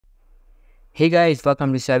Hey guys,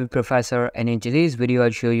 welcome to Savvy Professor, and in today's video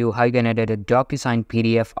I'll show you how you can edit a DocuSign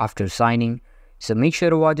PDF after signing. So make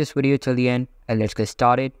sure to watch this video till the end and let's get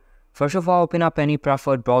started. First of all, open up any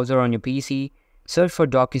preferred browser on your PC, search for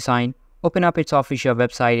DocuSign, open up its official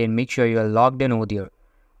website and make sure you are logged in over there.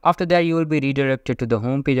 After that, you will be redirected to the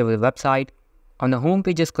home page of the website. On the home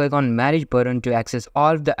page, just click on Manage button to access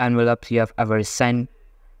all of the envelopes you have ever sent.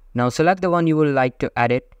 Now select the one you would like to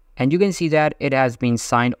edit and you can see that it has been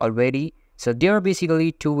signed already. So there are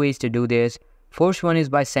basically two ways to do this. First one is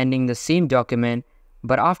by sending the same document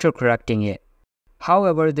but after correcting it.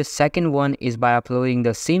 However, the second one is by uploading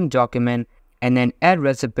the same document and then add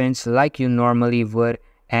recipients like you normally would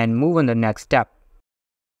and move on the next step.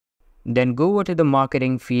 Then go over to the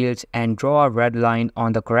marketing fields and draw a red line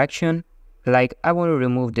on the correction. Like I want to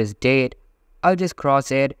remove this date. I'll just cross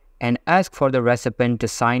it and ask for the recipient to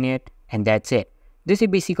sign it, and that's it. This is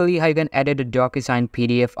basically how you can edit a DocuSign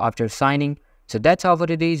PDF after signing. So that's all for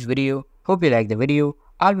today's video. Hope you liked the video.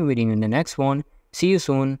 I'll be meeting you in the next one. See you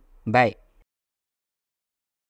soon. Bye.